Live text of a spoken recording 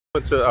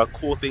To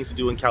cool things to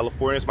do in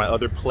California. It's my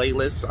other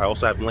playlists. I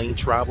also have Layn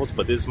Travels,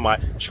 but this is my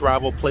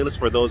travel playlist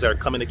for those that are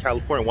coming to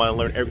California and want to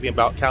learn everything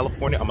about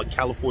California. I'm a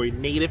California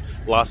native,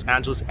 Los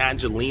Angeles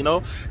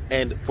Angelino,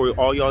 and for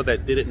all y'all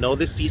that didn't know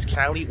this, Seas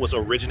Candy was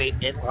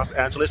originated in Los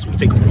Angeles. We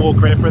take full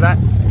credit for that.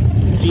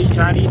 Seas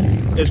Candy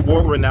is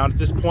world renowned at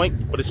this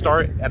point, but it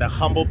started at a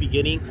humble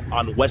beginning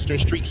on Western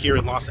Street here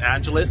in Los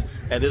Angeles,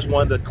 and is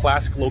one of the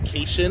classic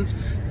locations.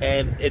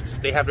 And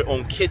they have their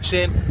own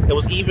kitchen. It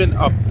was even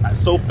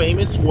so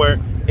famous where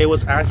it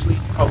was actually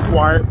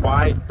acquired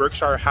by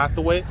Berkshire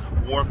Hathaway.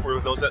 For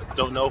those that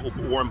don't know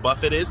who Warren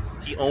Buffett is,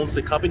 he owns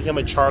the company. Him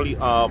and Charlie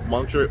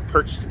Munger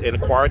purchased and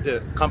acquired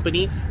the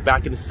company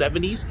back in the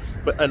 70s.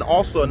 And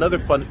also another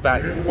fun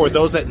fact, for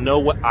those that know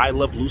what I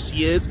Love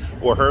Lucy is,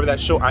 or heard of that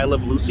show I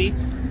Love Lucy,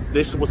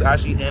 this was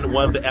actually in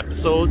one of the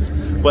episodes.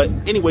 But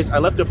anyways, I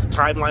left the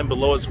timeline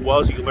below as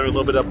well, so you can learn a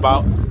little bit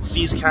about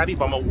Seas Candy.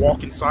 But I'm gonna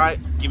walk inside,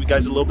 give you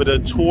guys a little bit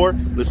of a tour.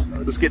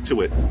 Let's get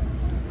to it.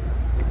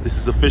 This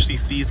is officially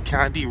Seas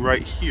Candy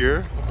right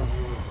here.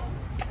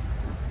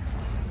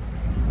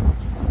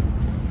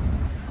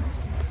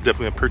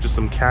 Definitely gonna purchase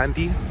some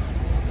candy.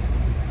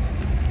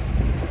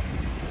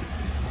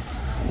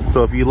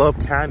 So if you love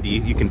candy,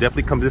 you can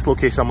definitely come to this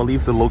location. I'm gonna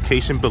leave the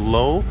location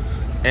below,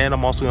 and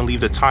I'm also gonna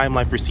leave the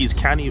timeline for Seas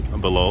Candy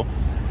below.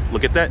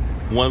 Look at that,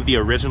 one of the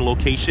original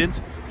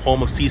locations,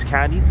 home of Seas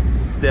Candy.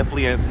 It's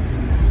definitely an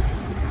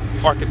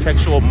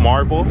architectural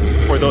marvel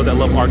for those that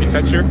love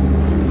architecture.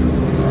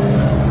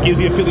 Gives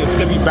you a feeling of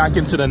stepping back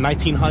into the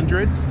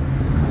 1900s.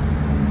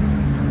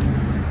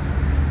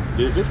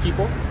 This is it,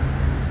 people.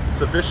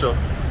 It's official.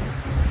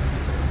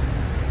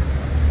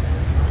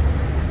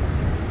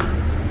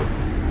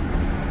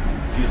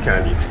 Seas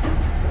Candy.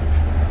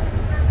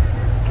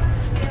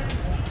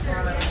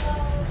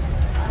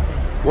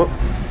 Whoop.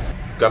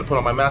 Gotta put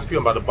on my mask here.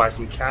 I'm about to buy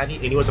some candy.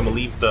 Anyways, I'm gonna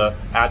leave the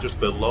address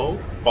below.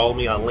 Follow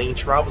me on Layn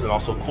Travels, and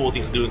also cool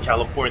things to do in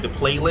California, the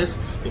playlist.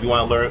 If you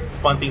want to learn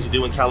fun things to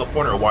do in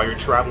California or while you're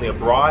traveling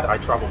abroad, I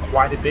travel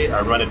quite a bit.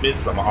 I run a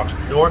business, I'm an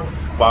entrepreneur,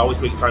 but I always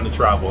make time to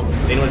travel.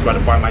 Anyways, about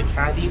to buy my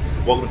candy.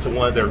 Welcome to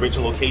one of the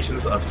original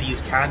locations of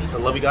Seas Candies. I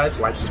love you guys.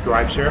 Like,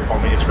 subscribe, share.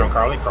 Follow me on Instagram,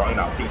 Carly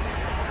out. Peace.